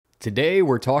Today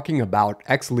we're talking about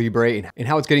XLibre and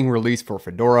how it's getting released for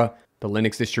Fedora, the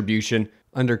Linux distribution,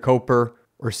 under COPR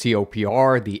or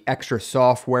COPR, the extra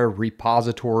software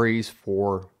repositories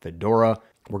for Fedora.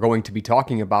 We're going to be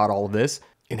talking about all of this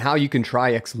and how you can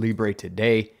try XLibre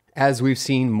today, as we've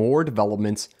seen more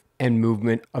developments and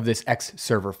movement of this X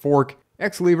server fork.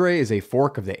 XLibre is a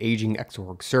fork of the aging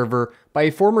Xorg server by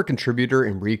a former contributor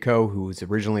Enrico, who was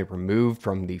originally removed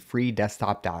from the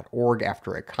freedesktop.org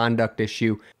after a conduct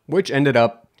issue, which ended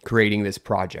up creating this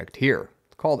project here.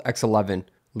 It's called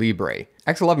XLibre.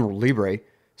 XLibre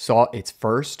saw its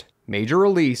first major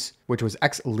release, which was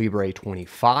XLibre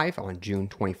 25 on June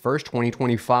 21st,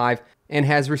 2025, and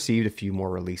has received a few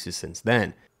more releases since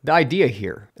then. The idea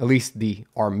here, at least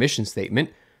our mission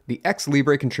statement, the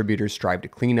XLibre contributors strive to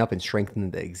clean up and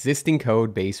strengthen the existing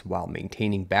code base while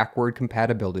maintaining backward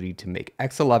compatibility to make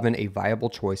X11 a viable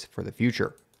choice for the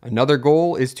future. Another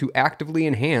goal is to actively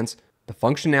enhance the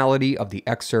functionality of the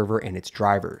X server and its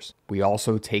drivers. We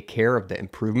also take care of the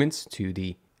improvements to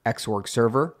the Xorg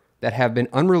server that have been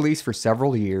unreleased for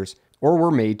several years or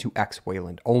were made to X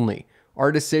Wayland only.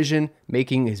 Our decision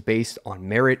making is based on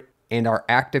merit and our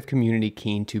active community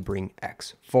keen to bring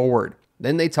X forward.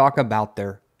 Then they talk about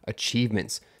their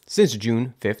achievements. Since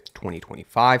June 5th,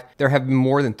 2025, there have been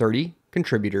more than 30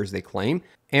 contributors, they claim,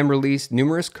 and released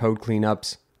numerous code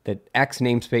cleanups. The X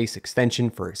namespace extension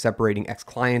for separating X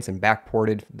clients and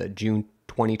backported the June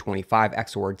 2025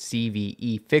 Xorg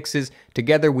CVE fixes.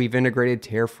 Together, we've integrated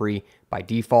tear-free by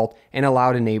default and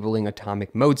allowed enabling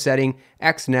atomic mode setting.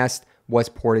 XNest was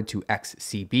ported to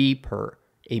XCB per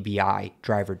ABI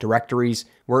driver directories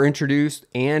were introduced,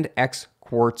 and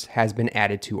XQuartz has been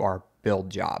added to our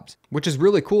build jobs, which is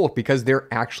really cool because they're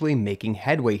actually making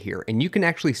headway here, and you can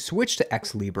actually switch to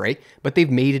XLibre, but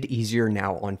they've made it easier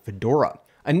now on Fedora.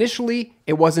 Initially,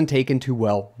 it wasn't taken too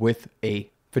well with a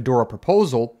Fedora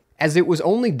proposal, as it was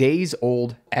only days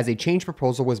old as a change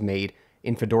proposal was made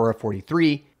in Fedora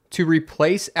 43 to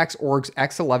replace Xorg's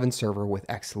X11 server with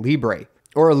XLibre,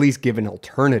 or at least give an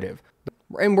alternative.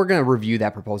 And we're going to review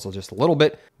that proposal just a little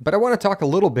bit, but I want to talk a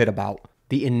little bit about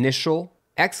the initial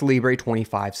XLibre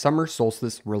 25 Summer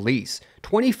Solstice release.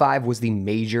 25 was the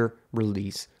major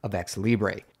release of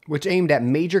XLibre, which aimed at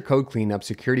major code cleanup,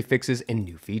 security fixes, and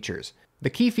new features. The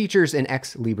key features in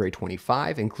XLibre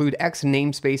 25 include X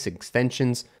namespace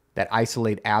extensions that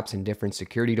isolate apps in different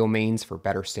security domains for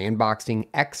better sandboxing,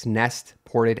 XNest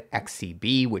ported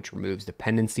XCB, which removes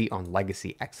dependency on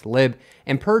legacy XLib,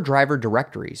 and per driver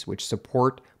directories, which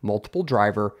support multiple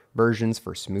driver versions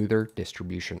for smoother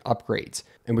distribution upgrades.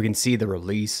 And we can see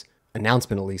the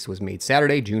announcement was made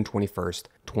Saturday, June 21st,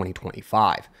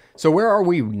 2025. So where are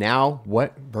we now?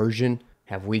 What version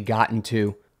have we gotten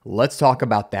to? Let's talk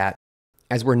about that,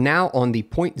 as we're now on the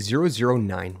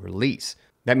 0.009 release.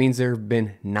 That means there have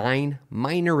been 9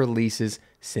 minor releases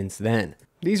since then.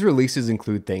 These releases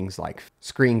include things like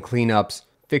screen cleanups,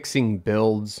 fixing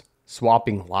builds,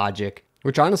 swapping logic,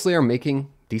 which honestly are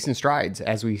making decent strides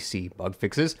as we see bug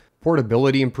fixes,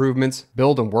 portability improvements,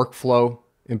 build and workflow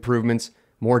improvements,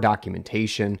 more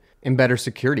documentation, and better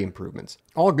security improvements.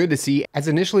 All good to see, as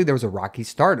initially there was a rocky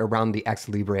start around the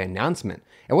XLibre announcement.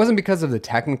 It wasn't because of the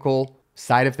technical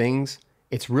side of things.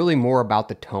 It's really more about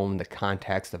the tone, the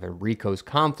context of Enrico's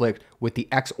conflict with the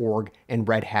Xorg and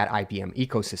Red Hat IBM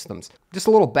ecosystems. Just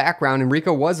a little background,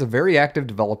 Enrico was a very active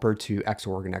developer to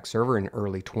Xorg and Xserver in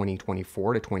early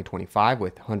 2024 to 2025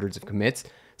 with hundreds of commits.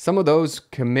 Some of those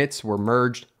commits were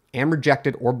merged and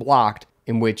rejected or blocked,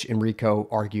 in which Enrico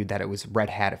argued that it was Red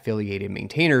Hat affiliated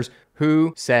maintainers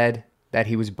who said that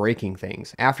he was breaking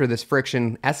things. After this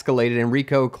friction escalated,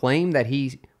 Enrico claimed that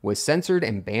he was censored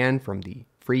and banned from the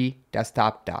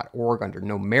freedesktop.org under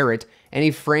no merit, and he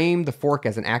framed the fork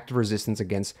as an act of resistance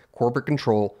against corporate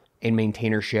control and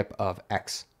maintainership of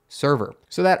X server.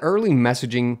 So that early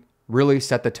messaging really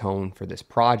set the tone for this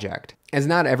project, as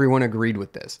not everyone agreed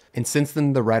with this. And since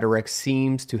then, the rhetoric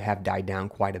seems to have died down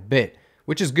quite a bit,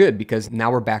 which is good because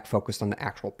now we're back focused on the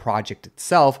actual project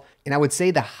itself. And I would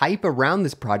say the hype around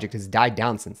this project has died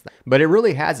down since then, but it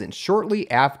really hasn't. Shortly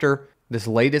after this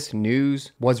latest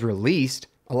news was released,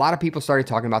 a lot of people started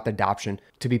talking about the adoption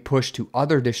to be pushed to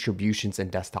other distributions and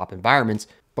desktop environments,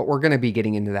 but we're going to be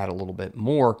getting into that a little bit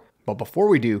more. But before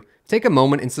we do, take a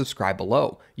moment and subscribe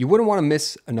below. You wouldn't want to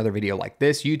miss another video like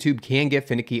this. YouTube can get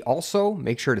finicky. Also,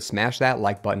 make sure to smash that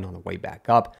like button on the way back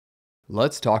up.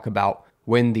 Let's talk about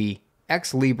when the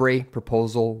XLibre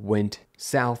proposal went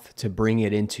south to bring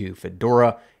it into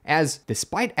Fedora, as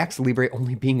despite XLibre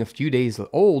only being a few days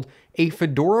old, a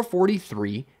Fedora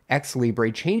 43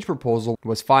 XLibre change proposal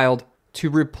was filed to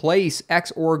replace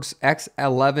Xorg's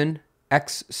X11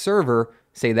 X server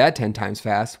say that 10 times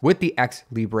fast, with the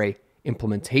XLibre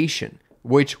implementation,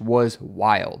 which was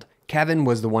wild. Kevin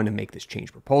was the one to make this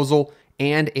change proposal,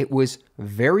 and it was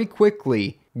very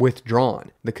quickly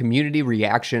withdrawn. The community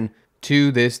reaction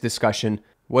to this discussion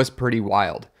was pretty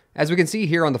wild. As we can see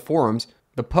here on the forums,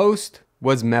 the post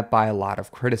was met by a lot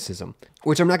of criticism,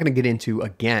 which I'm not going to get into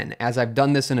again. As I've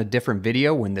done this in a different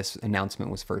video when this announcement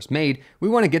was first made, we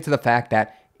want to get to the fact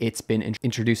that it's been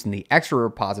introduced in the extra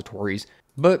repositories,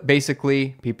 but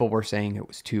basically people were saying it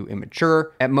was too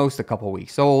immature, at most a couple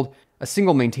weeks old. A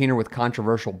single maintainer with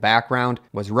controversial background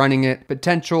was running it,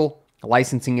 potential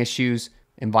licensing issues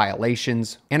and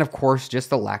violations, and of course,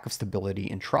 just a lack of stability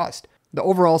and trust. The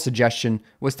overall suggestion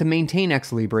was to maintain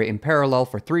XLibre in parallel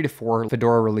for 3 to 4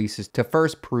 Fedora releases to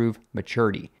first prove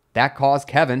maturity. That caused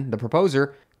Kevin, the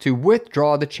proposer, to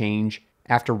withdraw the change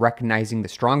after recognizing the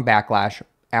strong backlash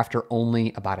after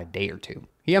only about a day or two.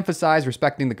 He emphasized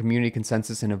respecting the community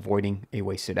consensus and avoiding a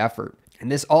wasted effort. And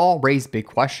this all raised big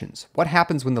questions. What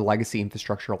happens when the legacy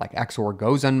infrastructure like Xorg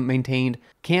goes unmaintained?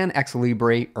 Can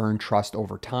XLibre earn trust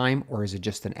over time, or is it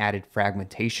just an added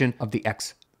fragmentation of the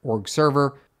Xorg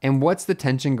server? And what's the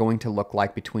tension going to look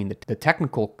like between the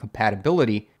technical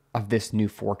compatibility of this new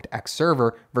forked X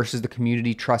server versus the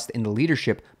community trust in the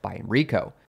leadership by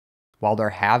Enrico? While there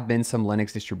have been some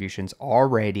Linux distributions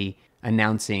already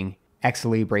announcing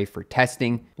XLibre for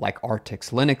testing, like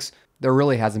Artix Linux, there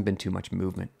really hasn't been too much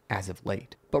movement as of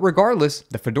late. But regardless,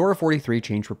 the Fedora 43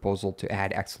 change proposal to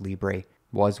add XLibre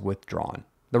was withdrawn.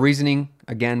 The reasoning,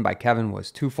 again, by Kevin was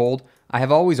twofold. I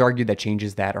have always argued that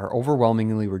changes that are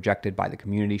overwhelmingly rejected by the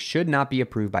community should not be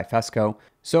approved by FESCO,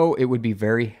 so it would be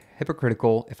very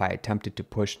hypocritical if I attempted to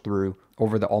push through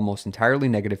over the almost entirely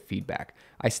negative feedback.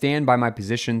 I stand by my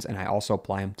positions and I also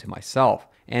apply them to myself.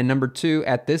 And number two,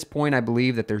 at this point, I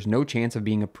believe that there's no chance of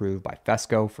being approved by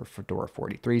FESCO for Fedora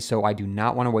 43, so I do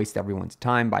not want to waste everyone's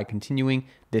time by continuing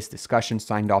this discussion.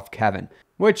 Signed off, Kevin,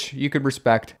 which you could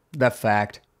respect the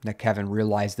fact that Kevin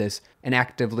realized this and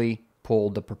actively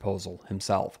pulled the proposal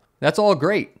himself. That's all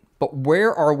great, but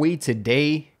where are we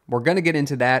today? We're going to get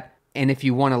into that. And if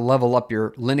you want to level up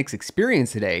your Linux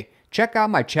experience today, check out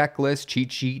my checklist,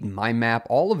 cheat sheet, and mind map,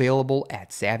 all available at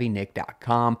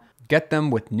SavvyNik.com. Get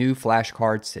them with new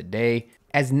flashcards today,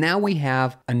 as now we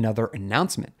have another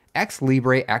announcement.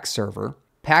 XLibre X Server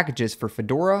packages for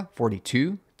Fedora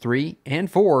 42, 3, and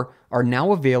 4 are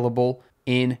now available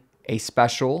in a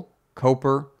special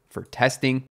COPR for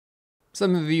testing.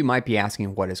 Some of you might be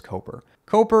asking, what is COPR?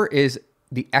 COPR is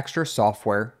the extra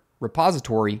software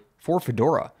repository for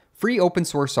Fedora. Free open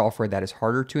source software that is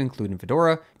harder to include in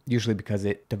Fedora, usually because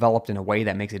it developed in a way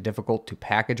that makes it difficult to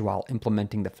package while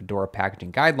implementing the Fedora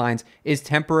packaging guidelines, is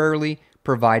temporarily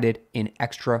provided in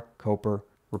extra COPR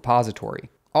repository.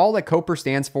 All that COPR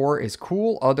stands for is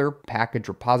Cool Other Package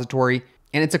Repository,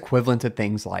 and it's equivalent to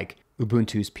things like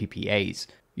Ubuntu's PPAs.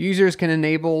 Users can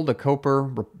enable the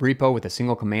COPR repo with a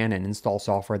single command and install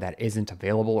software that isn't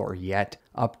available or yet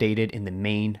updated in the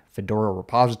main Fedora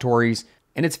repositories.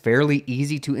 And it's fairly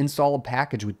easy to install a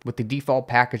package with the default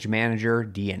package manager,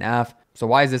 DNF. So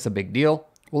why is this a big deal?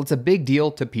 Well, it's a big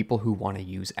deal to people who want to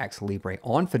use XLibre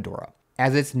on Fedora,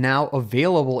 as it's now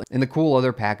available in the Cool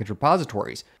Other Package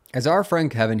repositories. As our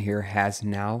friend Kevin here has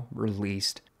now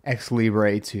released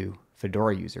XLibre to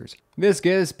Fedora users. This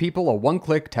gives people a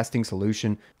one-click testing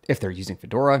solution if they're using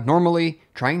Fedora. Normally,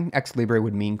 trying XLibre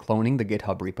would mean cloning the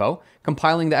GitHub repo,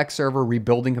 compiling the X server,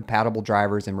 rebuilding compatible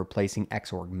drivers, and replacing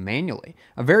Xorg manually.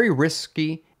 A very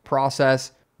risky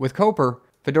process. With COPR,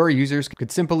 Fedora users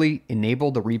could simply enable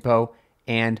the repo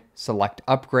and select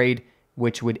upgrade,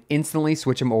 which would instantly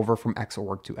switch them over from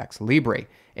Xorg to XLibre.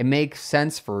 It makes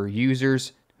sense for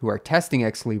users who are testing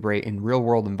XLibre in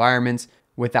real-world environments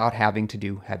without having to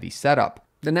do heavy setup.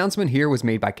 The announcement here was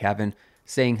made by Kevin,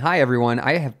 saying, "Hi everyone,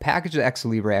 I have packaged the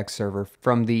XLibre X server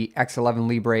from the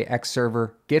XLibre X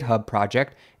server GitHub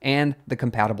project and the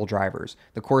compatible drivers.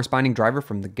 The corresponding driver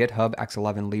from the GitHub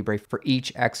XLibre for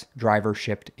each X driver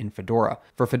shipped in Fedora.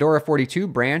 For Fedora 42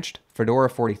 branched, Fedora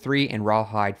 43, and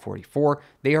Rawhide 44,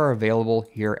 they are available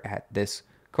here at this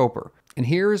COPR. And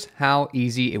here's how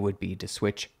easy it would be to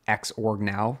switch Xorg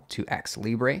now to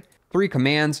XLibre. 3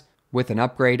 commands with an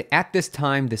upgrade. At this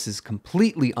time, this is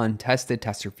completely untested.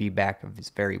 Tester feedback is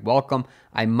very welcome.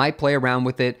 I might play around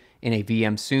with it in a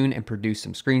VM soon and produce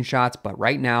some screenshots, but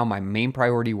right now my main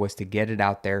priority was to get it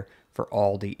out there for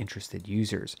all the interested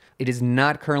users. It is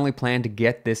not currently planned to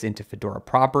get this into Fedora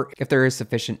proper. If there is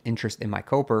sufficient interest in my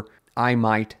COPR, I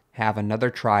might have another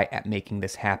try at making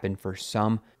this happen for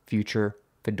some future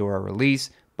Fedora release,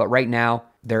 but right now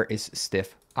there is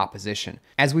stiff opposition,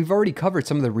 as we've already covered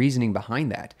some of the reasoning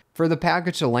behind that. For the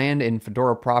package to land in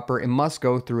Fedora proper, it must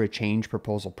go through a change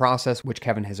proposal process, which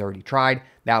Kevin has already tried.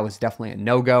 That was definitely a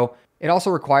no-go. It also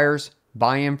requires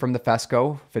buy-in from the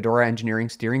FESCO, Fedora Engineering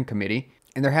Steering Committee,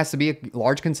 and there has to be a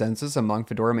large consensus among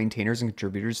Fedora maintainers and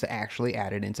contributors to actually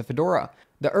add it into Fedora.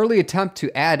 The early attempt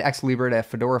to add XLibre to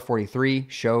Fedora 43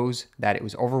 shows that it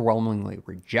was overwhelmingly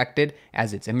rejected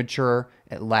as it's immature,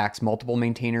 it lacks multiple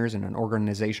maintainers and an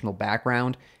organizational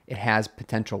background, it has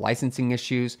potential licensing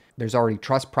issues, there's already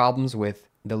trust problems with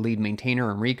the lead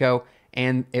maintainer Enrico,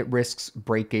 and it risks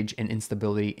breakage and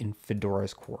instability in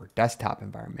Fedora's core desktop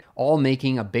environment, all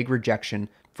making a big rejection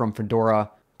from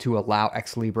Fedora to allow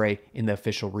XLibre in the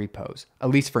official repos,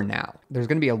 at least for now. There's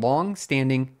going to be a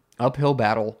long-standing uphill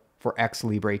battle for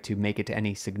XLibre to make it to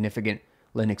any significant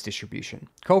Linux distribution.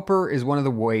 COPR is one of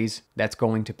the ways that's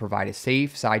going to provide a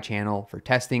safe side channel for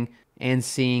testing and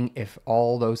seeing if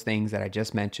all those things that I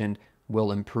just mentioned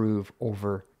will improve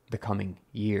over the coming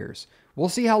years. We'll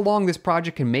see how long this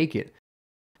project can make it.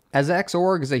 As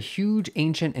Xorg is a huge,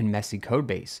 ancient, and messy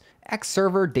codebase,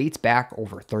 Xserver dates back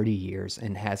over 30 years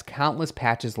and has countless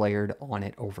patches layered on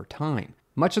it over time.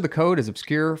 Much of the code is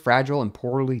obscure, fragile, and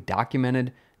poorly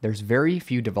documented. There's very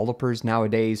few developers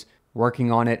nowadays working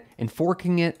on it, and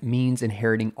forking it means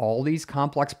inheriting all these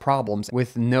complex problems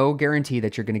with no guarantee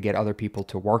that you're going to get other people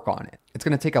to work on it. It's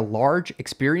going to take a large,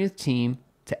 experienced team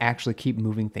to actually keep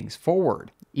moving things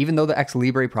forward. Even though the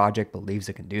XLibre project believes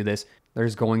it can do this,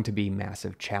 there's going to be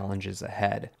massive challenges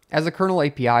ahead. As the kernel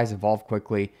APIs evolve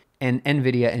quickly, and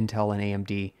NVIDIA, Intel, and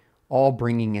AMD all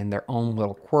bringing in their own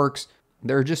little quirks,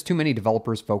 there are just too many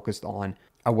developers focused on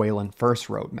a Wayland first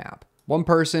roadmap. One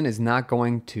person is not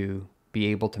going to be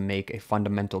able to make a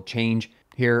fundamental change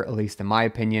here, at least in my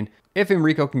opinion. If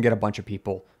Enrico can get a bunch of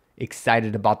people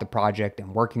excited about the project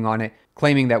and working on it,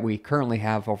 claiming that we currently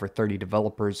have over 30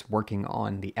 developers working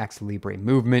on the XLibre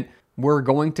movement, we're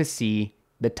going to see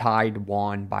the tide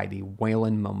won by the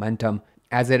Wayland momentum,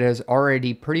 as it has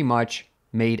already pretty much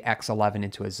made X11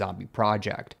 into a zombie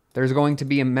project. There's going to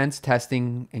be immense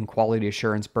testing and quality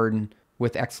assurance burden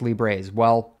with XLibre as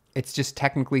well. It's just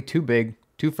technically too big,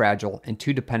 too fragile, and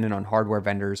too dependent on hardware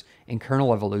vendors and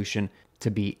kernel evolution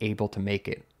to be able to make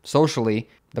it. Socially,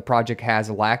 the project has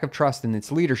a lack of trust in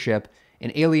its leadership,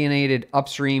 an alienated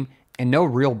upstream, and no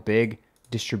real big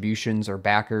distributions or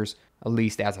backers, at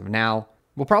least as of now.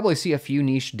 We'll probably see a few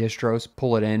niche distros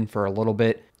pull it in for a little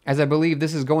bit, as I believe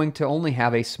this is going to only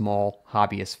have a small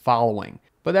hobbyist following.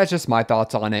 But that's just my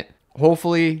thoughts on it.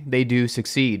 Hopefully they do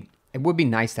succeed. It would be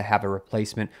nice to have a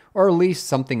replacement, or at least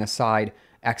something aside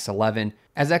X11,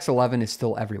 as X11 is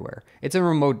still everywhere. It's in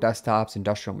remote desktops,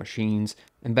 industrial machines,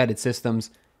 embedded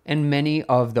systems, and many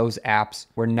of those apps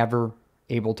were never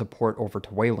able to port over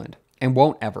to Wayland, and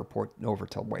won't ever port over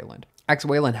to Wayland.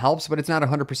 X-Wayland helps, but it's not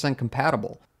 100%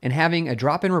 compatible, and having a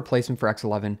drop-in replacement for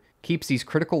X11 keeps these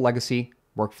critical legacy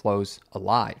workflows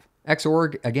alive.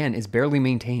 Xorg, again, is barely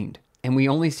maintained, and we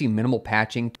only see minimal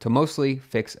patching to mostly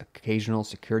fix occasional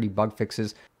security bug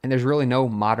fixes, and there's really no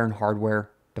modern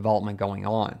hardware development going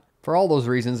on. For all those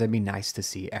reasons, it'd be nice to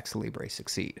see XLibre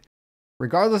succeed.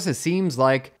 Regardless, it seems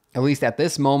like, at least at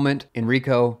this moment,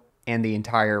 Enrico and the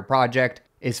entire project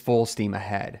is full steam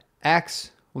ahead.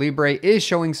 XLibre is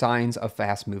showing signs of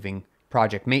fast-moving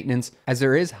project maintenance, as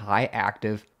there is high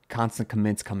active, constant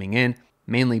commits coming in,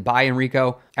 mainly by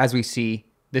Enrico. As we see,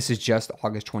 this is just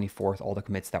August 24th, all the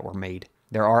commits that were made.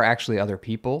 There are actually other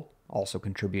people also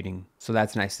contributing, so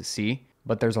that's nice to see,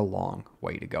 but there's a long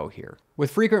way to go here.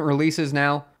 With frequent releases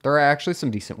now, there are actually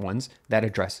some decent ones that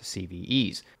address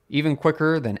CVEs, even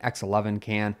quicker than X11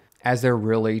 can, as they're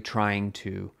really trying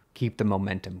to keep the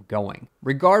momentum going.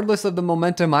 Regardless of the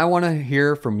momentum, I want to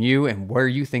hear from you and where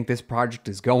you think this project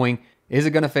is going. Is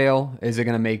it going to fail? Is it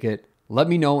going to make it? Let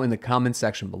me know in the comments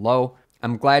section below.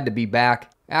 I'm glad to be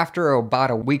back. After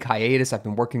about a week hiatus, I've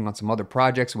been working on some other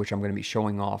projects, which I'm going to be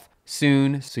showing off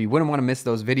soon. So you wouldn't want to miss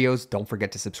those videos. Don't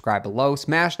forget to subscribe below.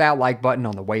 Smash that like button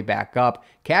on the way back up.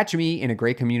 Catch me in a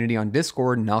great community on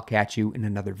Discord, and I'll catch you in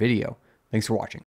another video. Thanks for watching.